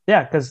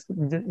Yeah, because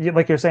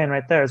like you're saying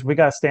right there, is we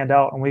got to stand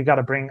out and we got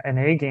to bring an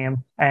A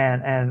game,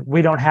 and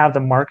we don't have the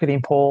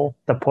marketing pull,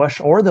 the push,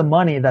 or the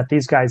money that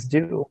these guys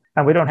do,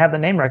 and we don't have the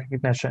name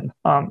recognition.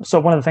 So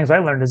one of the things I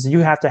learned is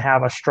you have to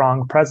have a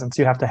strong presence.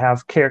 You have to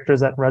have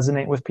characters that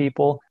resonate with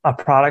people, a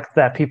product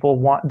that people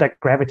want, that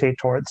gravitate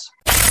towards.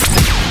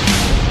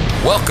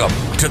 Welcome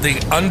to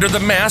the Under the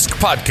Mask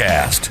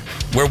podcast,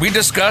 where we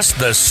discuss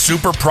the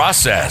super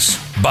process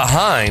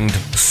behind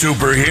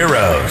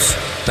superheroes.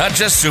 Not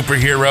just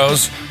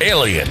superheroes,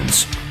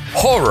 aliens,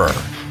 horror,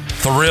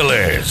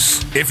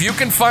 thrillers. If you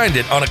can find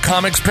it on a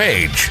comics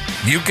page,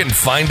 you can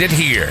find it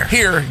here.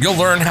 Here, you'll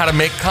learn how to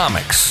make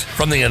comics,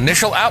 from the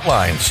initial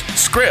outlines,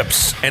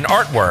 scripts, and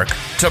artwork,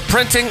 to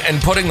printing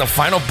and putting the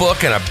final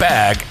book in a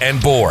bag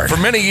and board. For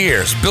many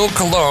years, Bill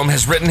Colomb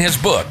has written his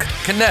book,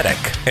 Kinetic,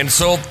 and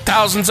sold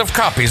thousands of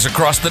copies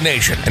across the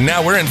nation. And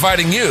now we're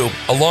inviting you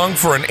along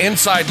for an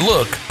inside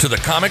look to the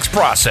comics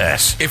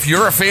process. If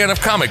you're a fan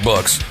of comic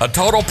books, a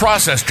total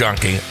process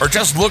junkie, or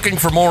just looking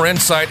for more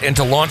insight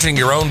into launching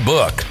your own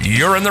book,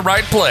 you're in the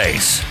right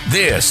place.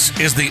 This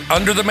is the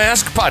Under the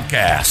Mask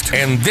podcast,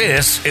 and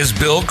this is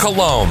Bill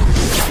Colomb.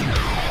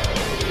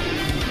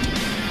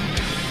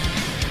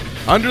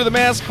 Under the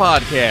Mask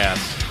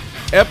podcast,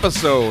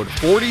 episode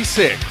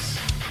 46.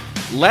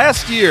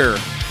 Last year,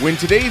 when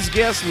today's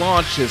guest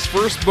launched his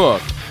first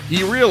book,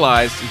 he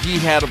realized he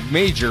had a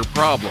major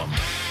problem.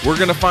 We're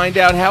going to find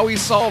out how he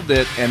solved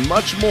it and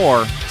much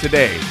more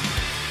today.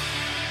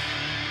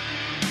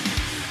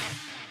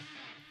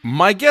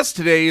 My guest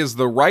today is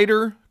the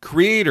writer,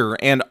 creator,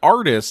 and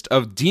artist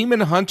of Demon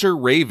Hunter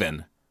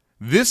Raven.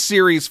 This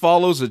series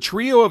follows a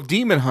trio of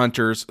demon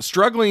hunters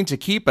struggling to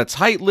keep a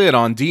tight lid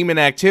on demon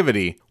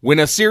activity when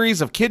a series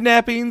of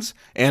kidnappings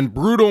and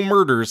brutal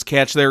murders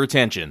catch their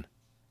attention.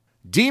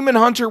 Demon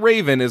Hunter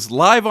Raven is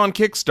live on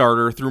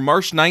Kickstarter through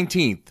March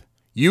 19th.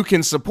 You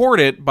can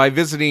support it by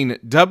visiting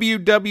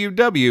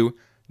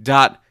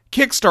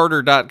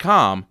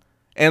www.kickstarter.com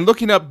and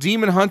looking up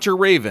Demon Hunter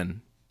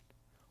Raven.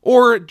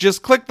 Or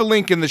just click the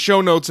link in the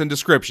show notes and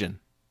description.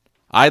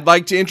 I'd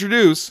like to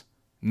introduce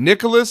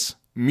Nicholas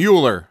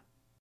Mueller.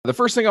 The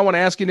first thing I want to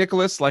ask you,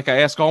 Nicholas, like I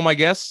ask all my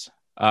guests,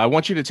 I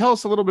want you to tell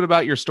us a little bit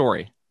about your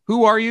story.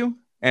 Who are you,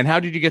 and how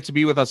did you get to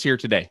be with us here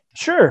today?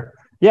 Sure.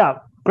 Yeah,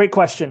 great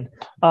question.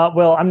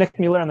 Well, I'm Nick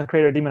Mueller. I'm the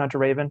creator of Demon Hunter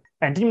Raven.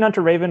 And Demon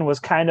Hunter Raven was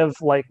kind of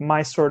like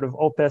my sort of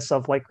opus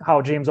of like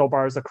how James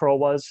O'Barr's The Crow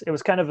was. It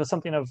was kind of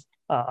something of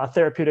a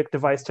therapeutic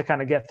device to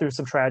kind of get through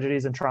some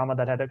tragedies and trauma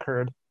that had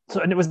occurred. So,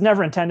 and it was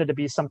never intended to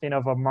be something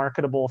of a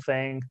marketable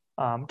thing,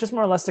 just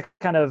more or less to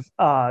kind of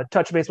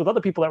touch base with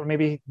other people that were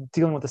maybe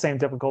dealing with the same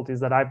difficulties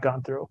that I've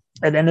gone through.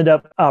 It ended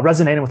up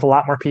resonating with a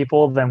lot more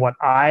people than what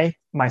I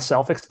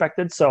myself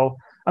expected. So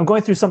I'm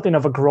going through something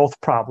of a growth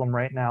problem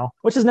right now,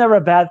 which is never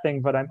a bad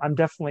thing, but I'm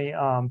definitely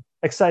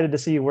excited to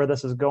see where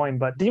this is going.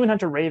 But Demon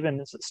Hunter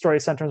Raven's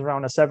story centers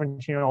around a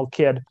 17-year-old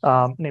kid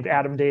named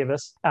Adam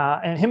Davis,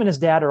 and him and his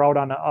dad are out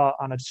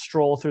on a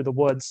stroll through the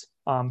woods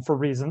for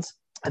reasons.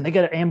 And they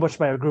get ambushed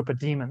by a group of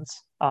demons.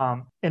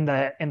 In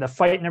the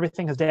fight and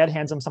everything, his dad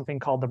hands him something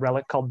called the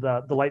relic, called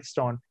the Light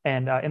Stone.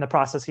 And in the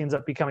process, he ends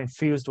up becoming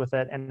fused with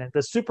it. And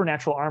the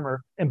supernatural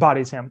armor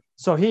embodies him.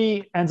 So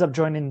he ends up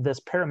joining this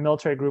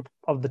paramilitary group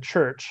of the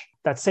church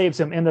that saves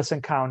him in this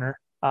encounter.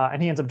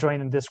 And he ends up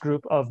joining this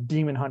group of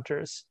demon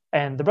hunters.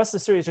 And the rest of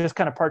the series just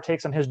kind of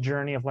partakes on his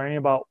journey of learning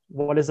about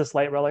what is this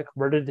light relic?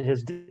 What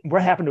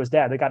happened to his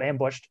dad? They got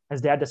ambushed. His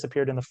dad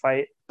disappeared in the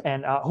fight.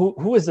 And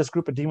who is this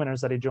group of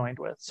demoners that he joined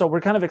with? So we're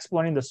kind of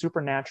exploring the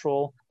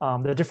supernatural,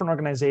 the different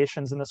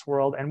organizations in this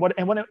world, and what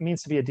it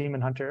means to be a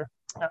demon hunter.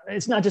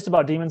 It's not just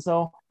about demons,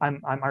 though.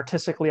 I'm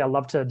artistically, I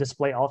love to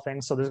display all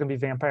things. So there's going to be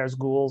vampires,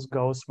 ghouls,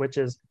 ghosts,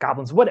 witches,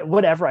 goblins,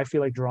 whatever I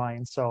feel like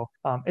drawing. So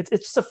it's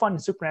just a fun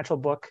supernatural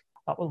book.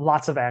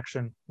 Lots of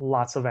action.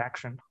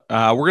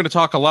 We're going to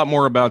talk a lot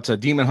more about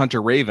Demon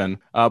Hunter Raven,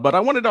 but I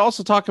wanted to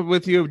also talk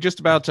with you just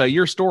about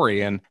your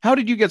story and how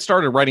did you get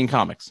started writing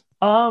comics?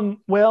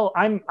 Well,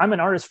 I'm an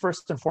artist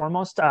first and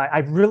foremost.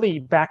 I really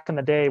back in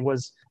the day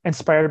was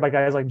inspired by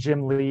guys like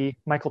Jim Lee,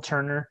 Michael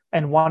Turner,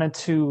 and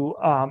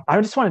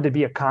I just wanted to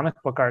be a comic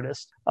book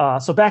artist.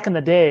 So back in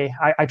the day,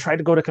 I tried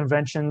to go to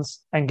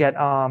conventions and get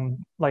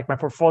like my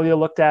portfolio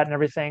looked at and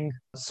everything.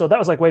 So that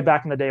was like way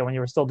back in the day when you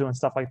were still doing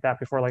stuff like that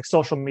before like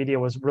social media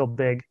was real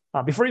big,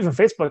 before even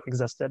Facebook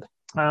existed.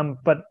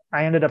 But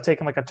I ended up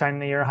taking like a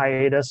 10-year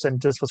hiatus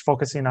and just was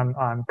focusing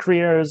on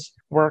careers,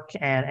 work,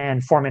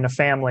 and forming a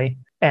family.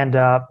 And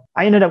I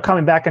ended up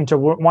coming back into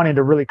wanting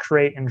to really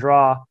create and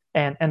draw.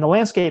 And the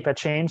landscape had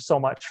changed so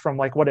much from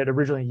like what it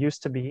originally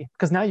used to be,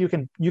 because now you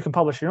can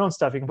publish your own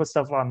stuff. You can put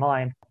stuff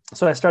online.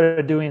 So I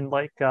started doing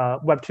like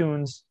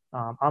webtoons,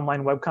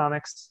 online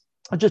webcomics,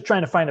 just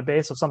trying to find a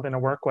base of something to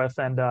work with.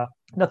 And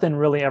nothing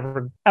really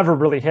ever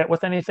really hit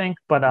with anything.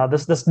 But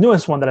this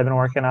newest one that I've been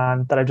working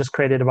on that I just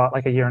created about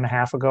like a year and a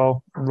half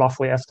ago,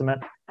 roughly estimate,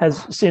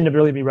 has seemed to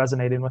really be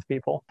resonating with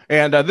people.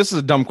 And this is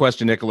a dumb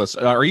question, Nicholas.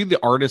 Are you the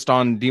artist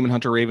on Demon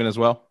Hunter Raven as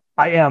well?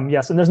 I am,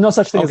 yes. And there's no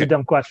such thing as Okay. a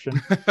dumb question.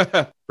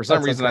 For some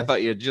That's reason, I okay.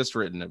 thought you had just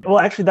written it. Well,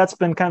 actually, that's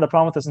been kind of the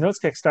problem with this Notes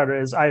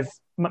Kickstarter is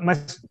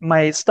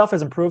my stuff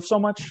has improved so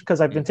much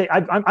because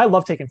I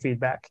love taking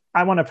feedback.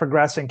 I want to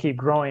progress and keep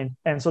growing.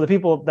 And so the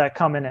people that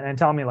come in and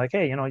tell me like,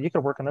 hey, you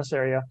could work in this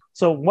area.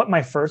 So what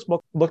my first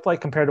book looked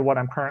like compared to what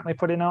I'm currently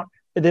putting out,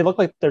 they look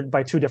like they're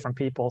by two different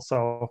people.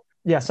 So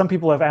yeah, some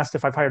people have asked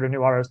if I've hired a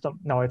new artist.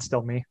 No, it's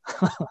still me.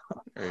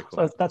 Very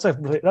cool. So that's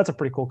a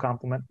pretty cool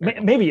compliment.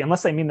 Maybe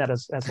unless they mean that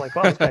as like,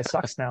 oh, this guy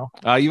sucks now.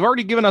 You've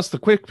already given us the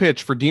quick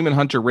pitch for Demon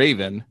Hunter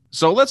Raven,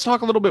 so let's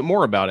talk a little bit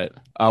more about it.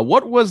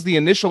 What was the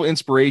initial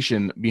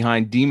inspiration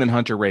behind Demon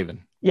Hunter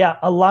Raven? Yeah,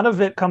 a lot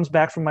of it comes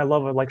back from my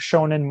love of like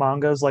shonen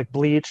mangas like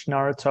Bleach,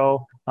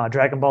 Naruto,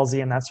 Dragon Ball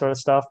Z, and that sort of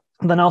stuff.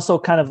 And then also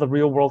kind of the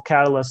real world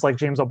catalyst like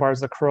James O'Barr's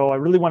The Crow. I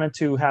really wanted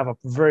to have a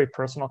very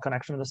personal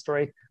connection to the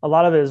story. A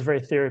lot of it is very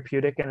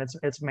therapeutic in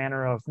its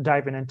manner of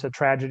diving into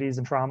tragedies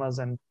and traumas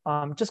and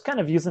just kind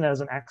of using it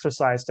as an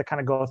exercise to kind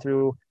of go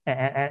through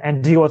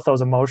and deal with those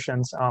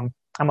emotions. I'm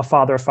a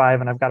father of 5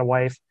 and I've got a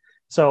wife.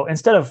 So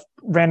instead of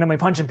randomly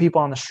punching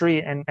people on the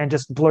street and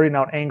just blurting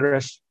out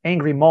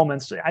angry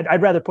moments,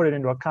 I'd rather put it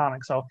into a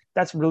comic. So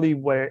that's really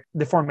where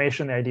the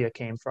formation of the idea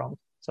came from.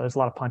 So there's a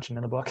lot of punching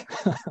in the book.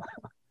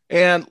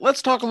 And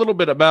let's talk a little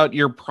bit about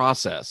your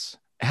process.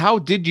 How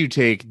did you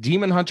take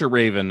Demon Hunter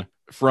Raven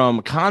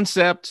from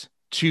concept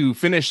to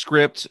finished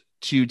script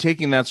to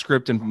taking that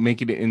script and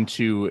making it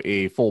into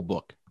a full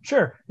book?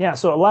 Sure. Yeah.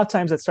 So a lot of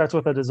times it starts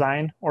with a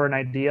design or an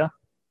idea.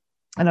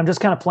 And I'm just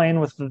kind of playing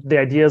with the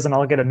ideas, and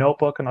I'll get a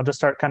notebook and I'll just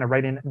start kind of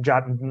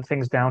jotting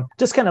things down,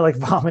 just kind of like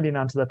vomiting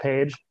onto the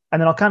page. And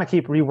then I'll kind of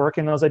keep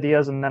reworking those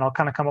ideas. And then I'll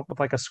kind of come up with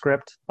like a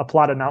script, a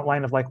plot, an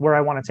outline of like where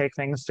I want to take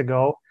things to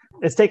go.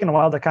 It's taken a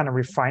while to kind of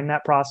refine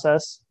that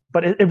process,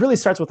 but it really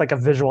starts with like a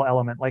visual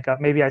element. Like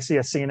maybe I see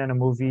a scene in a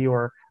movie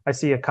or I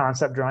see a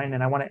concept drawing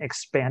and I want to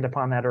expand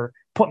upon that or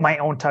put my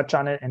own touch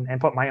on it and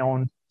put my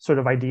own sort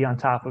of idea on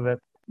top of it.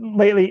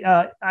 Lately,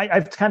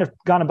 I've kind of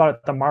gone about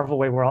it the Marvel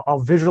way where I'll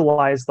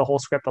visualize the whole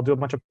script. I'll do a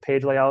bunch of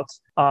page layouts,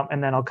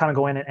 and then I'll kind of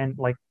go in and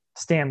like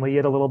Stan Lee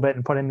it a little bit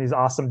and put in these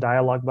awesome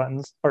dialogue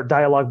buttons or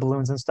dialogue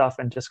balloons and stuff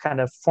and just kind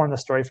of form the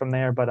story from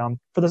there. But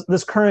for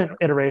this current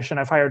iteration,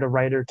 I've hired a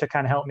writer to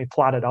kind of help me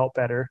plot it out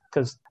better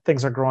because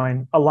things are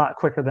growing a lot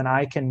quicker than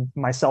I can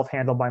myself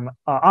handle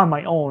on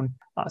my own.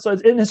 So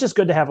it's just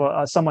good to have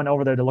someone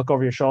over there to look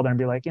over your shoulder and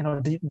be like,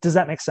 does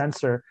that make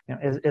sense? Or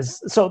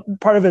so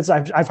part of it's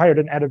I've hired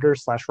an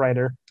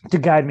editor/writer to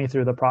guide me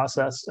through the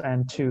process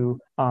and to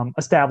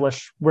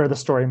establish where the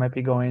story might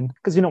be going,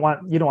 because you don't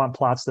want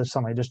plots that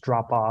somebody just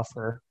drop off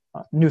or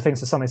new things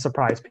to suddenly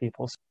surprise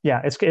people. So,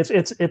 yeah,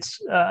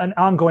 it's an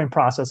ongoing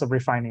process of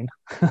refining.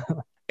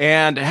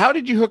 And how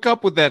did you hook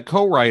up with that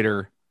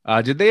co-writer?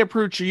 Did they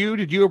approach you?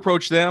 Did you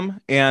approach them?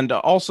 And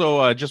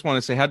also, just want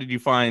to say, how did you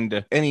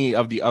find any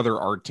of the other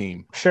art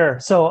team? Sure.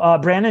 So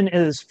Brandon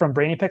is from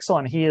Brainy Pixel,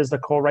 and he is the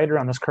co-writer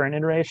on this current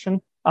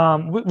iteration.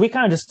 We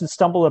kind of just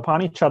stumbled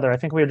upon each other. I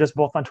think we were just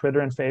both on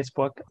Twitter and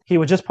Facebook. He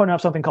was just putting up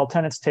something called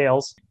Tenet's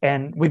Tales,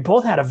 and we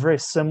both had a very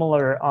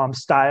similar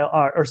style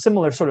or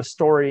similar sort of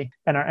story.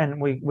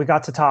 And we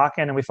got to talk,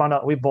 and we found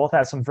out we both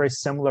had some very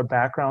similar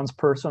backgrounds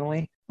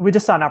personally. We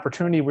just saw an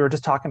opportunity. We were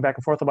just talking back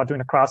and forth about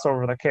doing a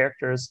crossover of the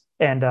characters,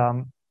 and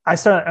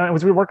as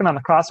we were working on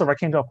the crossover, I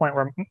came to a point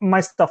where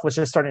my stuff was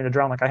just starting to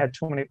drown. Like I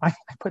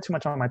put too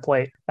much on my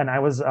plate, and I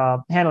was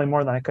handling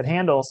more than I could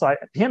handle. So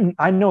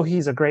I know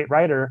he's a great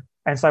writer.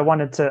 And so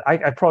I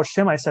approached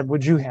him. I said,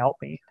 would you help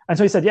me? And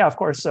so he said, yeah, of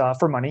course,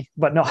 for money,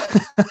 but no.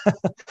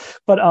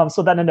 But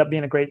so that ended up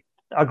being a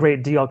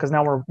great deal, because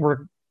now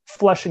we're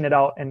fleshing it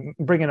out and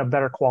bringing a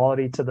better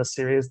quality to the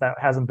series that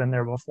hasn't been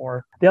there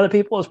before. The other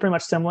people is pretty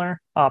much similar.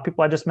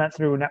 People I just met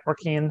through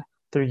networking,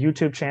 through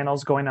YouTube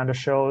channels, going on to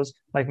shows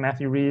like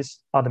Matthew Reese,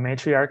 The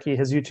Matriarchy,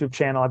 his YouTube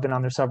channel. I've been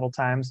on there several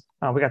times.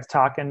 We got to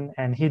talking,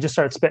 and he just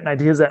started spitting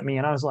ideas at me,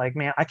 and I was like,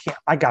 man,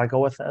 I gotta go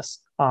with this.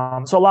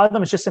 So a lot of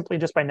them is just simply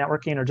just by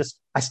networking, or just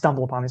I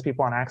stumble upon these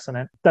people on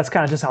accident. That's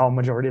kind of just how a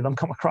majority of them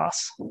come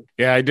across.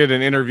 Yeah, I did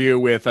an interview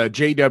with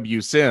J.W.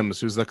 Sims,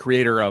 who's the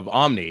creator of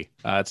Omni.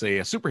 It's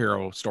a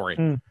superhero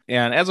story.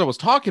 And as I was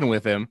talking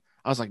with him,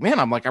 I was like, man,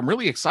 I'm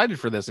really excited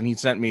for this. And he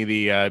sent me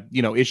the,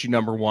 issue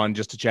number 1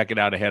 just to check it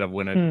out ahead of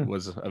when it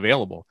was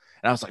available.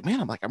 And I was like,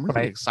 man, I'm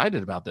really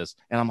excited about this.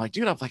 And I'm like,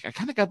 dude, I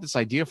kind of got this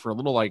idea for a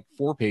little like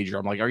 4-pager.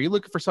 I'm like, are you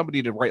looking for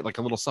somebody to write like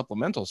a little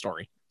supplemental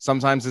story?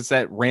 Sometimes it's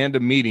that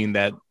random meeting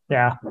that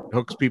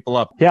hooks people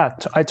up. Yeah,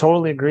 I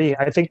totally agree.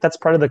 I think that's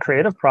part of the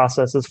creative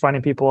process, is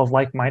finding people of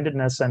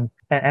like-mindedness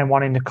and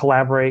wanting to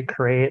collaborate,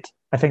 create.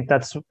 I think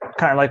that's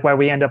kind of like why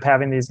we end up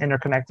having these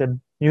interconnected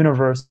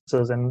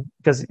universes, and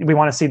because we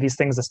want to see these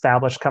things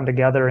established, come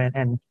together.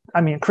 And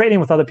I mean,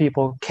 creating with other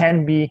people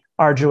can be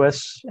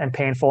arduous and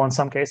painful in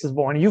some cases,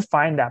 but when you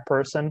find that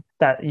person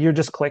that you're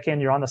just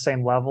clicking, you're on the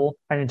same level,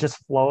 and it just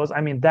flows,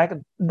 I mean, that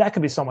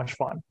could be so much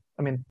fun.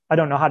 I mean, I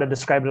don't know how to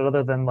describe it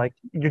other than like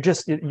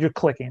you're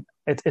clicking.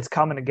 It's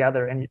coming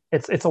together, and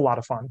it's a lot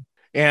of fun.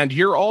 And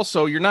you're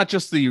not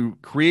just the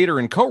creator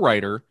and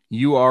co-writer,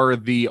 you are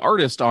the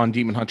artist on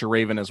Demon Hunter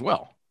Raven as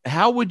well.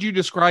 How would you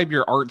describe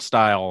your art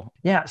style?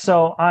 Yeah,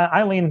 so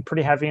I lean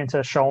pretty heavy into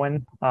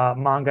shonen,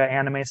 manga,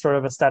 anime sort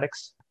of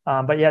aesthetics,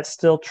 but yet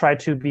still try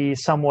to be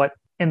somewhat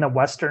in the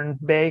Western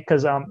Bay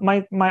because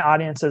my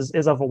audience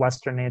is of a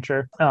Western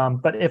nature.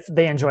 But if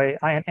they enjoy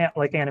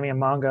like anime and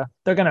manga,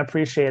 they're going to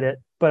appreciate it.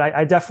 But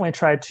I definitely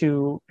try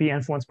to be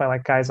influenced by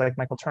like guys like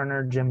Michael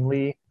Turner, Jim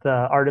Lee, the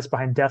artist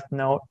behind Death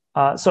Note.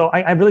 So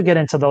I really get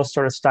into those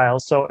sort of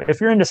styles. So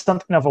if you're into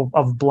something of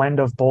a blend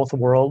of both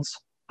worlds,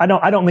 I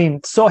don't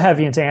lean so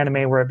heavy into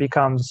anime where it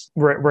becomes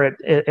where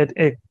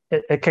it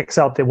kicks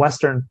out the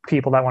Western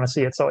people that want to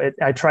see it. So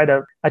I try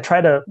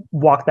to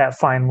walk that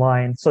fine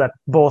line so that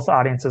both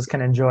audiences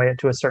can enjoy it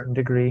to a certain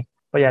degree.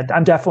 But yeah,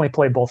 I'm definitely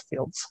play both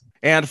fields.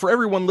 And for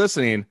everyone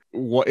listening,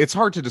 it's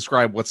hard to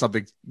describe what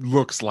something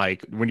looks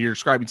like when you're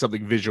describing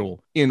something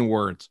visual in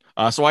words.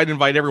 So I'd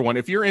invite everyone,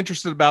 if you're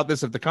interested about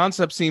this, if the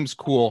concept seems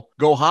cool,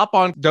 go hop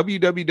on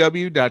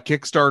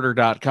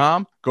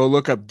www.kickstarter.com. Go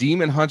look up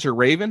Demon Hunter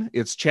Raven.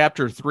 It's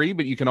chapter 3,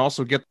 but you can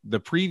also get the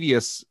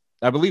previous,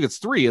 I believe it's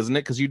 3, isn't it?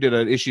 Because you did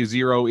an issue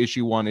 0,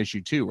 issue 1, issue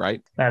 2,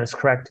 right? That is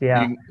correct.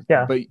 Yeah.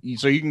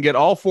 So you can get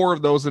all 4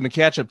 of those in the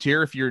catch-up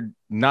tier if you're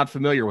not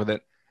familiar with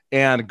it.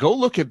 And go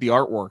look at the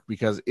artwork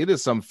because it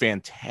is some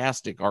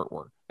fantastic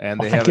artwork. And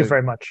thank you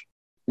very much.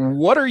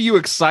 What are you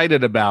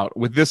excited about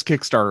with this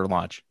Kickstarter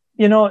launch?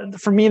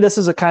 For me, this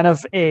is a kind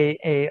of a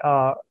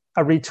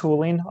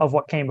retooling of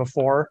what came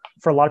before.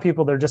 For a lot of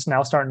people, they're just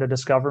now starting to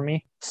discover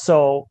me.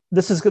 So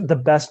this is the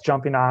best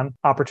jumping on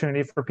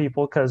opportunity for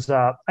people because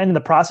in the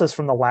process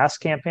from the last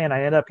campaign, I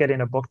ended up getting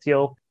a book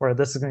deal where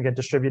this is going to get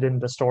distributed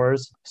into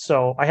stores.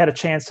 So I had a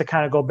chance to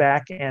kind of go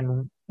back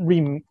and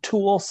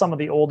retool some of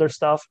the older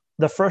stuff.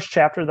 The first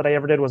chapter that I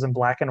ever did was in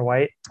black and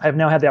white. I've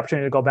now had the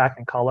opportunity to go back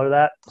and color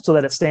that so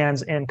that it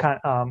stands in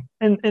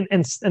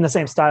the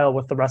same style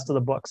with the rest of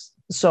the books.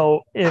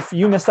 So if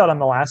you missed out on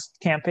the last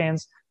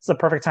campaigns, it's the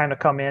perfect time to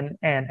come in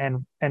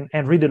and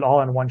read it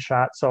all in one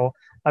shot. So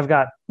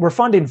we're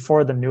funding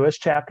for the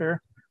newest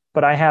chapter,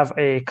 but I have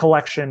a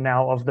collection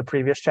now of the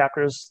previous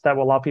chapters that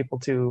will allow people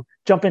to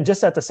jump in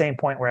just at the same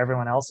point where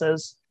everyone else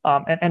is.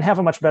 And have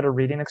a much better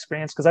reading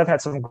experience because I've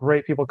had some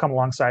great people come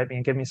alongside me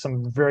and give me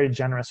some very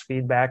generous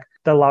feedback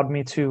that allowed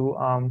me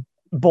to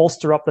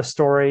bolster up the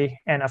story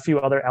and a few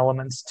other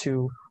elements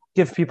to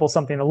give people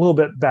something a little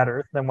bit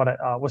better than what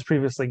was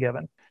previously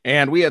given.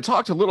 And we had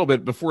talked a little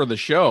bit before the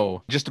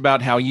show just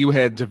about how you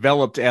had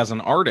developed as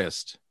an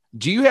artist.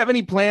 Do you have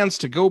any plans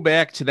to go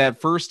back to that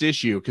first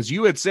issue? Because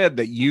you had said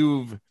that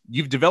you've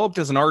developed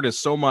as an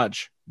artist so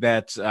much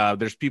that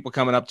there's people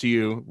coming up to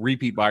you,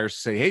 repeat buyers,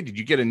 say, hey, did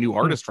you get a new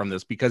artist from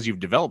this because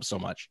you've developed so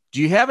much?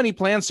 Do you have any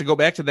plans to go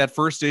back to that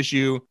first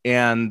issue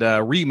and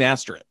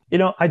remaster it?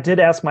 I did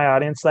ask my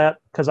audience that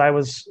because I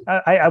was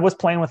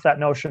playing with that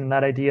notion,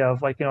 that idea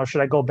of like,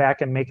 should I go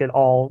back and make it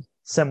all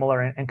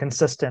similar and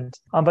consistent?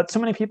 But so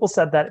many people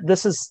said that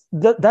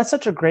that's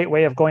such a great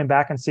way of going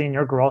back and seeing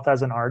your growth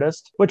as an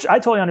artist, which I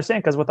totally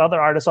understand because with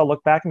other artists, I'll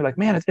look back and be like,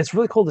 man, it's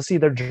really cool to see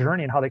their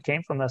journey and how they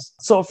came from this.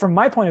 So from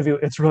my point of view,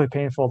 it's really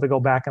painful to go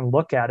back and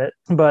look at it.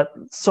 But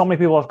so many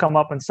people have come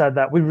up and said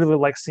that we really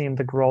like seeing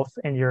the growth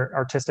in your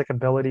artistic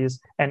abilities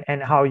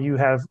and how you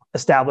have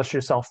established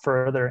yourself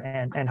further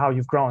and how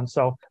you've grown.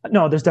 So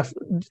no, there's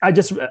definitely,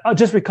 just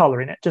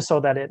recoloring it just so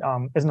that it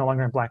is no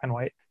longer in black and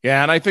white.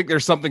 Yeah, and I think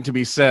there's something to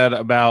be said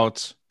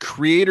about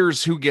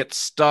creators who get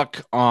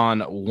stuck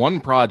on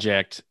one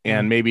project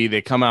and maybe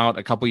they come out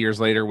a couple years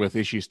later with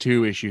issues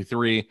 2, issue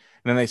 3,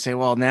 and then they say,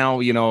 well, now,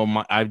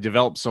 I've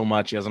developed so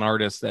much as an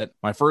artist that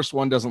my first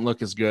one doesn't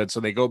look as good. So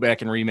they go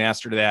back and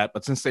remaster that.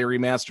 But since they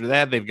remaster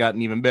that, they've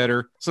gotten even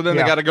better. So then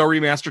they got to go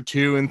remaster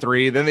 2 and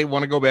 3. Then they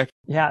want to go back.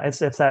 Yeah, it's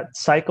that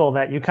cycle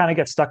that you kind of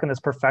get stuck in this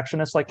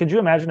perfectionist. Like, could you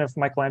imagine if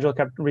Michelangelo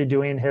kept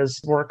redoing his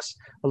works?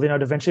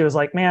 Leonardo da Vinci was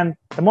like, man,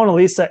 the Mona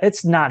Lisa,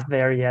 it's not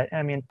there yet.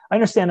 I mean, I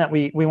understand that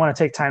we want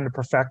to take time to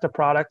perfect a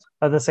product.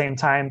 At the same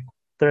time,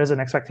 there is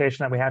an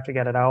expectation that we have to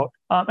get it out.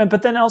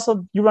 But then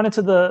also you run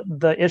into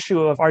the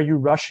issue of, are you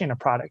rushing a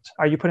product?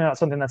 Are you putting out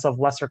something that's of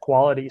lesser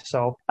quality?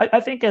 So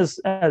I think as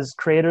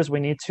creators, we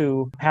need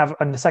to have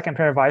a second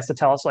pair of eyes to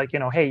tell us like,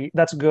 hey,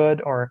 that's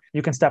good, or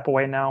you can step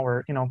away now,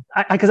 or,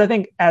 because I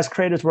think as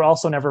creators, we're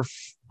also never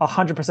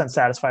 100%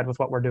 satisfied with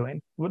what we're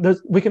doing.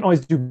 We can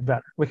always do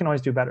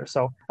better.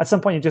 So at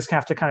some point, you just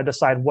have to kind of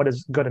decide what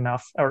is good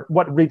enough or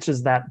what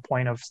reaches that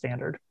point of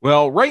standard.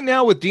 Well, right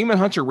now with Demon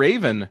Hunter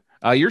Raven,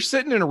 you're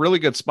sitting in a really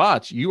good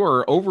spot. You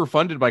are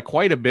overfunded by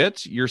quite a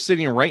bit. You're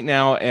sitting right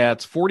now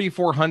at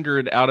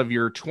 $4,400 out of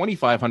your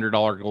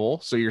 $2,500 goal.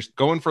 So you're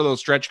going for those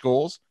stretch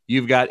goals.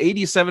 You've got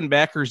 87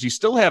 backers. You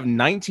still have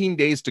 19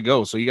 days to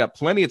go. So you got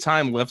plenty of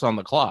time left on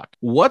the clock.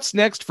 What's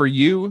next for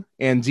you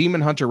and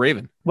Demon Hunter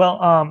Raven?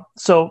 Well,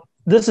 so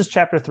this is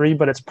chapter 3,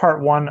 but it's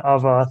part 1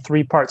 of a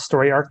 3-part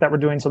story arc that we're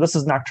doing. So this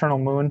is Nocturnal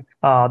Moon.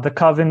 The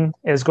Coven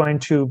is going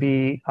to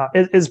be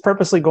is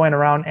purposely going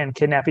around and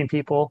kidnapping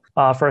people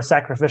for a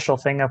sacrificial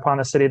thing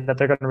upon a city that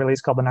they're going to release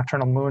called the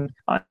Nocturnal Moon.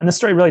 And the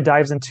story really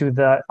dives into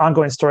the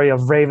ongoing story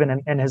of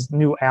Raven and his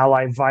new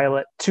ally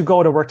Violet to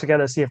go to work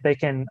together to see if they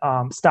can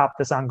stop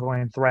this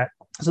ongoing threat.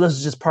 So this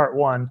is just part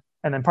 1.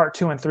 And then part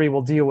 2 and 3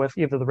 will deal with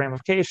either the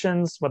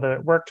ramifications, whether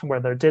it worked,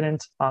 whether it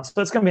didn't.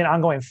 So it's going to be an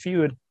ongoing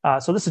feud.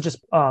 So this is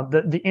just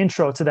the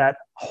intro to that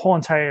whole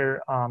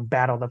entire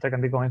battle that they're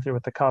going to be going through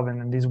with the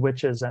Coven and these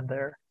witches and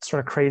their sort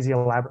of crazy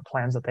elaborate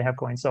plans that they have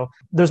going. So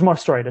there's more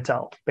story to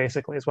tell,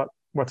 basically, is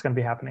what's going to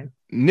be happening.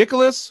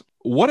 Nicholas,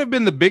 what have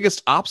been the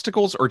biggest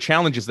obstacles or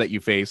challenges that you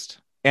faced,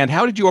 and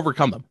how did you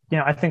overcome them?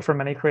 I think for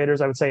many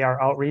creators, I would say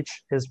our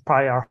outreach is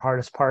probably our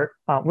hardest part.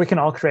 We can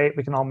all create,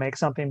 we can all make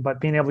something,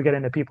 but being able to get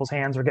into people's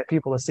hands or get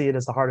people to see it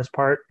is the hardest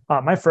part.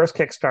 My first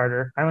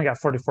Kickstarter, I only got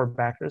 44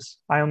 backers.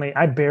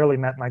 I barely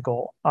met my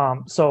goal.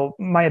 So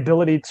my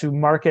ability to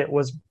market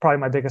was probably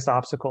my biggest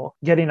obstacle,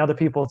 getting other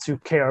people to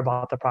care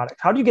about the product.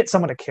 How do you get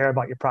someone to care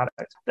about your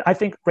product? I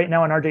think right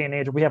now in our day and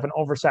age, we have an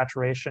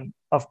oversaturation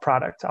of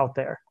product out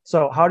there.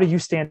 So how do you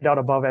stand out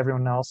above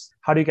everyone else?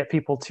 How do you get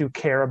people to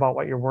care about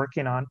what you're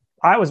working on?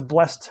 I was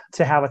blessed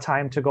to have a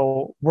time to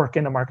go work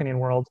in the marketing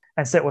world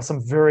and sit with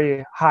some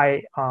very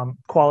high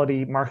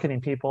quality marketing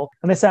people.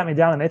 And they sat me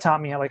down and they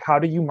taught me how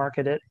do you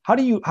market it? How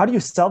do you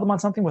sell them on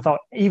something without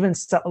even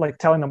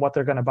telling them what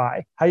they're going to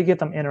buy? How do you get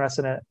them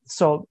interested in it?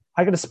 So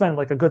I got to spend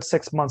a good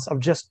 6 months of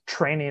just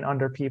training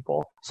under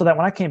people so that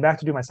when I came back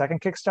to do my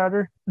second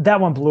Kickstarter, that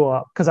one blew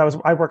up because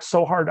I worked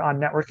so hard on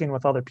networking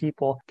with other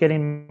people,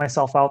 getting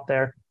myself out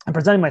there and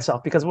presenting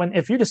myself. Because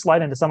if you just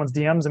slide into someone's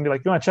DMs and be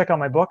like, you want to check out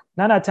my book?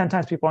 9 out of 10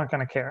 times people aren't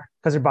going to care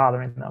because you're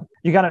bothering them.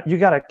 You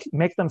gotta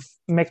make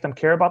them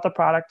care about the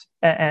product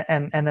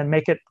and then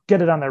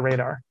get it on their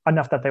radar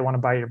enough that they want to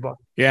buy your book.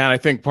 Yeah, and I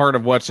think part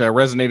of what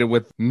resonated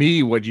with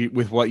me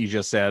with what you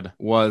just said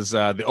was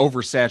the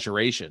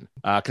oversaturation.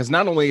 Because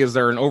not only is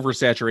there an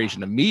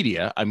oversaturation of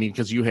media, I mean,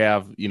 because you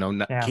have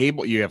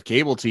cable, you have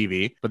cable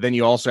TV, but then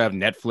you also have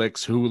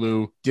Netflix,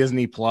 Hulu,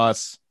 Disney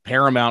Plus,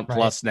 Paramount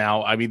Plus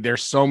now. I mean,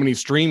 there's so many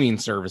streaming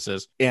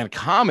services, and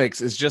comics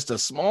is just a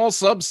small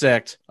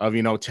subsect of,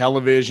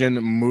 television,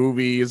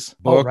 movies,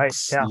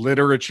 books,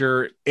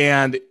 literature.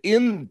 And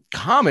in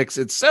comics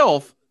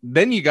itself,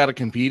 then you got to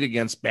compete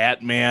against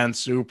Batman,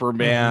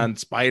 Superman,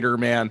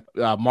 Spider-Man,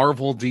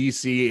 Marvel,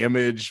 DC,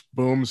 Image,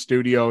 Boom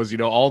Studios,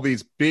 all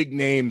these big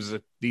names,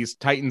 these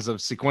titans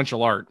of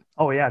sequential art.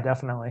 Oh, yeah,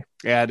 definitely.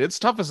 And it's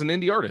tough as an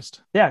indie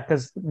artist. Yeah,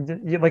 because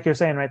like you're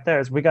saying right there,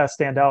 is we got to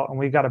stand out and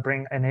we got to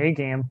bring an A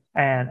game,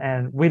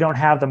 and we don't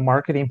have the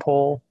marketing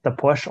pull, the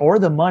push, or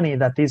the money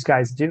that these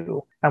guys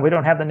do. And we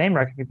don't have the name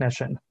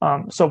recognition.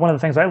 So one of the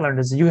things I learned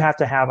is you have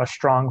to have a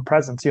strong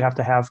presence. You have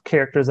to have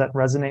characters that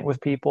resonate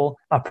with people,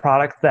 a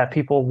product that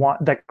people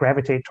want, that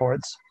gravitate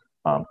towards.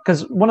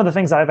 Because one of the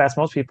things I've asked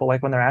most people,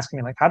 when they're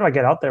asking me, how do I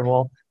get out there?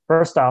 Well,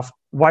 first off,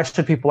 why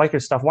should people like your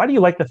stuff? Why do you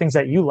like the things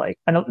that you like?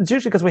 And it's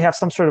usually because we have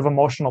some sort of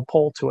emotional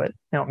pull to it.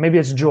 Maybe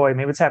it's joy,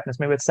 maybe it's happiness,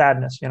 maybe it's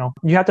sadness.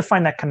 You have to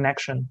find that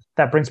connection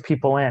that brings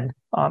people in.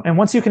 And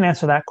once you can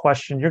answer that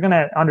question, you're going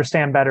to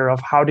understand better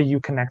of how do you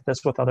connect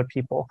this with other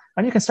people,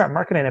 and you can start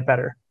marketing it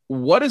better.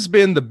 What has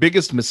been the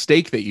biggest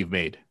mistake that you've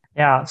made?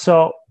 Yeah.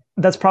 So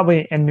that's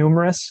probably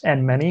numerous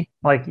and many.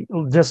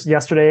 Just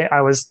yesterday,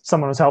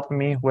 someone was helping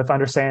me with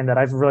understanding that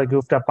I've really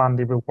goofed up on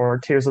the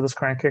reward tiers of this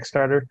current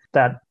Kickstarter,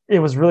 that it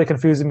was really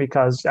confusing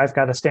because I've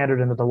got a standard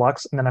and a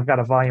deluxe, and then I've got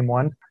a volume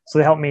 1. So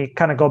they helped me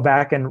kind of go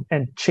back and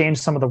change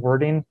some of the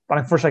wording, but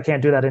unfortunately I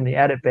can't do that in the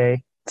edit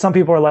bay. Some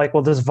people are like,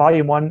 well, does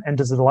volume 1 and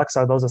does the deluxe,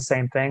 are those the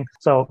same thing?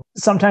 So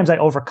sometimes I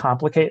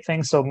overcomplicate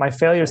things. So my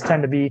failures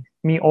tend to be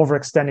me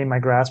overextending my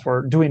grasp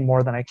or doing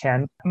more than I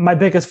can. My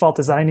biggest fault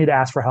is that I need to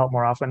ask for help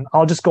more often.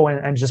 I'll just go in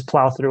and just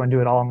plow through and do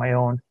it all on my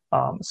own.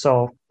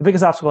 So the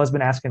biggest obstacle has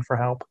been asking for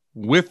help.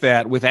 With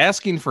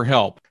asking for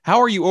help, how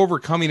are you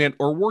overcoming it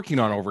or working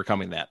on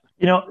overcoming that?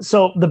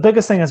 So the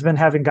biggest thing has been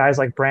having guys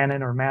like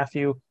Brandon or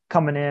Matthew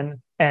coming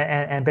in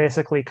and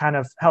basically kind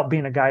of help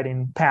being a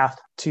guiding path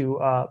to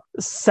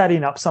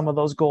setting up some of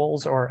those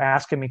goals or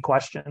asking me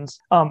questions.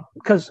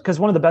 Because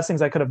one of the best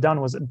things I could have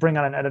done was bring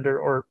on an editor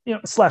or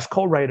 /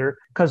 co-writer,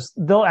 because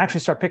they'll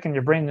actually start picking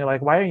your brain. They're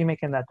like, why are you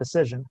making that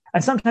decision?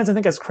 And sometimes I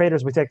think as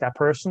creators, we take that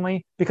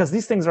personally because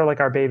these things are like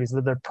our babies,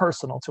 that they're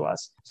personal to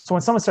us. So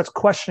when someone starts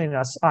questioning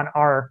us on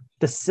our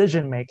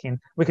decision making,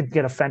 we could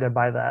get offended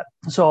by that.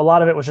 So a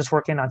lot of it was just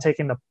working on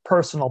taking the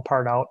personal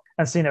part out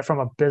and seeing it from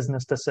a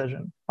business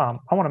decision. I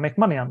want to make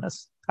money on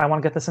this. I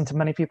want to get this into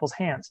many people's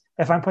hands.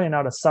 If I'm putting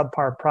out a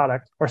subpar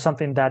product or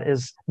something that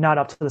is not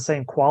up to the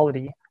same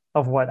quality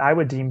of what I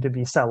would deem to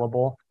be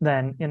sellable,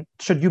 then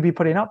should you be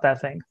putting out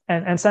that thing?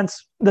 And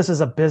since this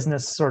is a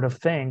business sort of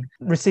thing,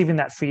 receiving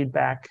that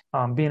feedback,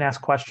 being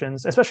asked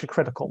questions, especially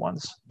critical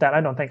ones that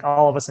I don't think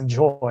all of us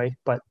enjoy,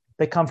 but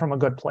they come from a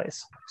good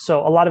place.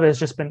 So a lot of it has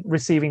just been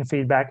receiving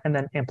feedback and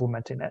then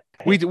implementing it.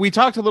 We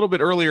talked a little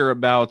bit earlier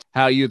about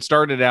how you had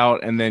started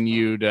out and then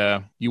you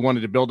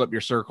wanted to build up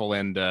your circle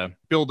and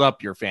build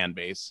up your fan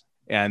base,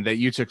 and that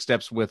you took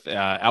steps with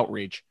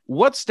outreach.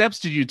 What steps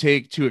did you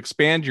take to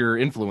expand your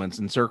influence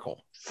and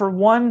circle? For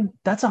one,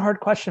 that's a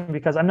hard question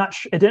because I'm not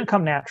sure. It didn't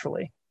come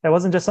naturally. It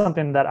wasn't just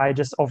something that I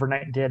just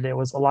overnight did. It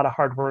was a lot of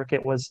hard work.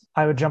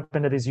 I would jump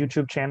into these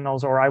YouTube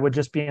channels, or I would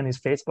just be in these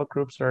Facebook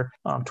groups or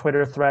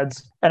Twitter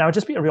threads, and I would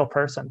just be a real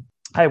person.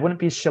 I wouldn't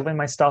be shilling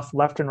my stuff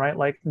left and right,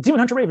 like Demon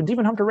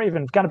Hunter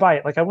Raven, gotta buy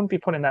it. Like I wouldn't be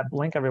putting that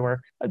link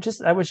everywhere.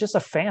 I was just a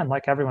fan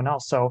like everyone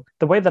else. So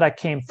the way that I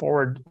came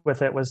forward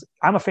with it was,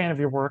 I'm a fan of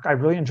your work. I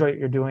really enjoy what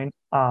you're doing.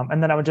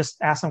 And then I would just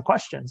ask them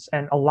questions.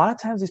 And a lot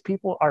of times these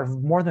people are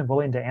more than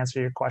willing to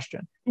answer your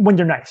question when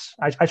you're nice.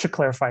 I should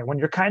clarify, when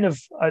you're kind of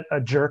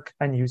a jerk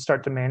and you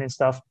start demanding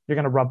stuff, you're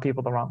going to rub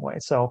people the wrong way.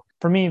 So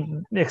for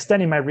me,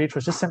 extending my reach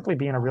was just simply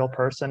being a real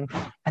person.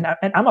 And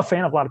I'm a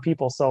fan of a lot of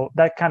people. So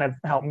that kind of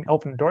helped me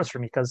open the doors for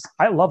me, because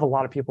I love a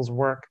lot of people's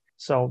work.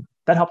 So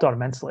that helped out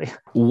immensely.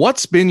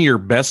 What's been your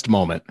best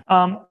moment?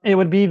 It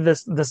would be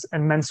this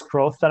immense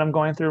growth that I'm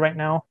going through right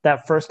now.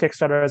 That first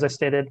Kickstarter, as I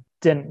stated,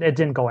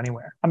 didn't go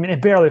anywhere. I mean,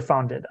 it barely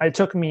founded. It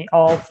took me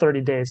all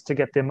 30 days to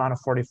get the amount of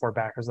 44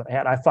 backers that I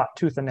had. I fought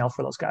tooth and nail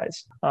for those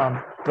guys.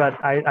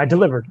 But I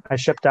delivered. I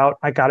shipped out.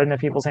 I got it into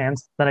people's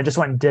hands. Then I just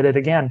went and did it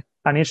again.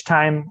 And each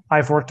time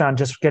I've worked on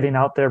just getting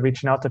out there,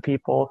 reaching out to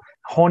people,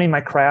 honing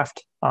my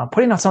craft,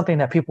 putting out something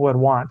that people would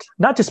want,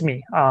 not just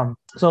me.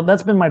 So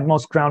that's been my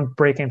most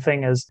groundbreaking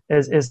thing is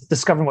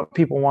discovering what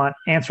people want,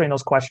 answering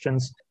those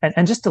questions,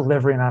 and just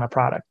delivering on a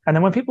product. And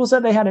then when people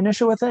said they had an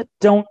issue with it,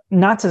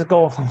 not to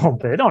go, oh,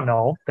 they don't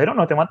know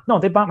what they want. No,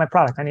 they bought my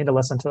product. I need to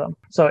listen to them.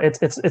 So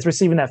it's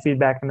receiving that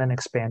feedback and then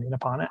expanding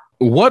upon it.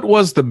 What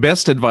was the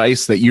best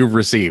advice that you've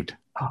received?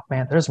 Oh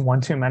man, there's one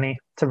too many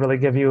to really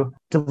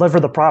deliver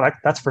the product.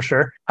 That's for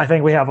sure. I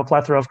think we have a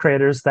plethora of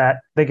creators that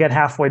they get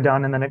halfway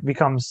done and then it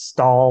becomes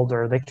stalled,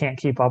 or they can't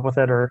keep up with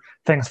it, or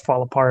things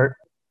fall apart.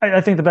 I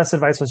think the best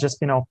advice was just,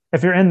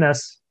 if you're in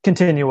this,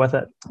 continue with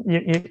it.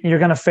 You're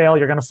going to fail,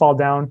 you're going to fall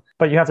down,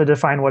 but you have to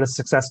define what is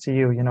success to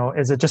you.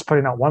 Is it just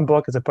putting out one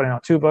book? Is it putting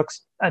out 2 books?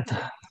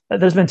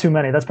 There's been too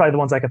many. That's probably the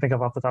ones I can think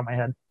of off the top of my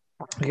head.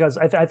 Because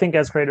I think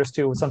as creators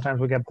too,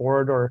 sometimes we get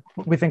bored, or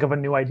we think of a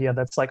new idea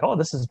that's like, oh,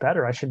 this is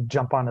better, I should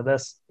jump onto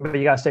this. But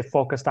you got to stay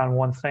focused on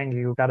one thing.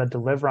 You got to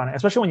deliver on it,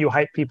 especially when you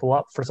hype people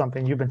up for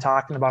something you've been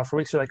talking about for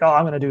weeks. You're like, oh,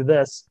 I'm going to do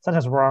this.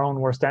 Sometimes we're our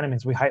own worst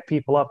enemies. We hype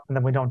people up and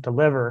then we don't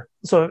deliver.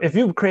 So if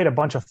you create a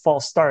bunch of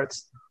false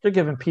starts, you're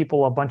giving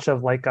people a bunch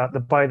of like the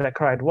boy that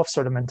cried wolf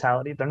sort of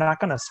mentality. They're not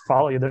going to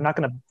follow you. They're not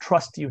going to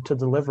trust you to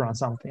deliver on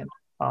something.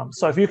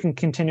 So if you can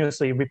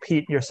continuously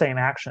repeat your same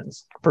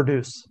actions,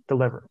 produce,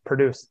 deliver,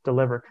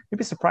 you'd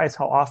be surprised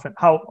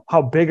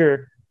how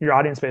bigger your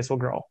audience base will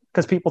grow,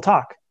 because people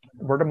talk.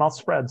 Word of mouth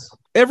spreads.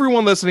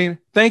 Everyone listening,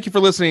 thank you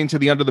for listening to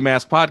the Under the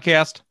Mask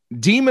podcast.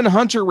 Demon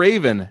Hunter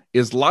Raven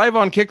is live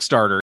on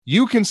Kickstarter.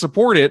 You can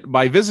support it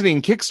by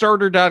visiting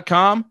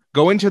Kickstarter.com.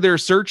 Go into their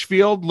search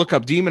field, look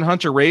up Demon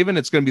Hunter Raven.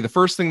 It's going to be the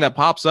first thing that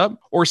pops up,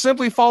 or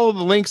simply follow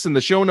the links in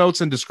the show notes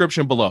and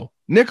description below.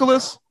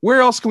 Nicholas, where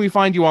else can we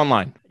find you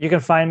online? You can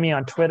find me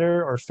on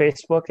Twitter or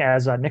Facebook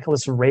as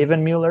Nicholas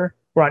Ravenmuller.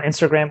 We're on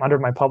Instagram under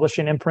my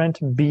publishing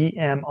imprint,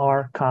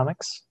 BMR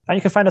Comics. And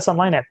you can find us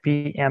online at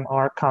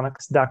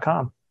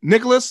bmrcomics.com.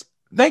 Nicholas,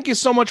 thank you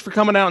so much for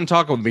coming out and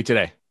talking with me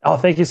today. Oh,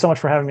 thank you so much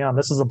for having me on.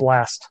 This is a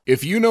blast.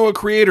 If you know a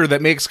creator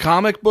that makes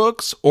comic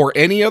books or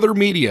any other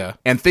media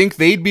and think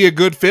they'd be a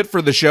good fit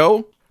for the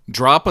show,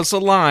 drop us a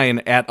line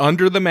at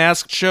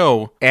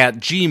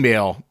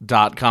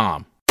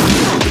underthemaskshow@gmail.com.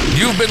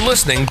 You've been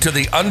listening to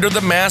the Under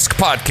the Mask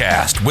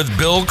podcast with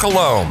Bill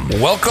Colomb.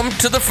 Welcome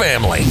to the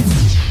family.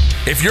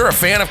 If you're a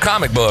fan of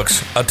comic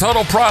books, a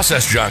total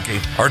process junkie,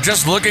 or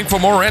just looking for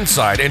more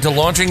insight into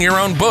launching your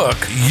own book,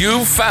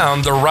 you've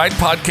found the right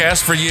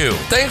podcast for you.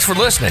 Thanks for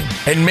listening,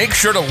 and make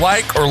sure to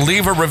like or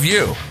leave a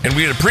review. And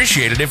we'd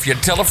appreciate it if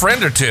you'd tell a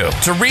friend or two.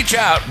 To reach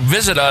out,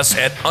 visit us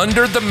at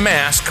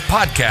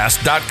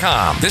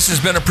underthemaskpodcast.com. This has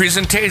been a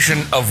presentation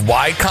of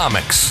Y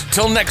Comics.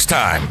 Till next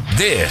time,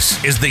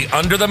 this is the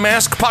Under the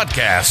Mask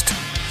podcast,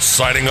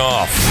 signing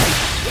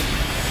off.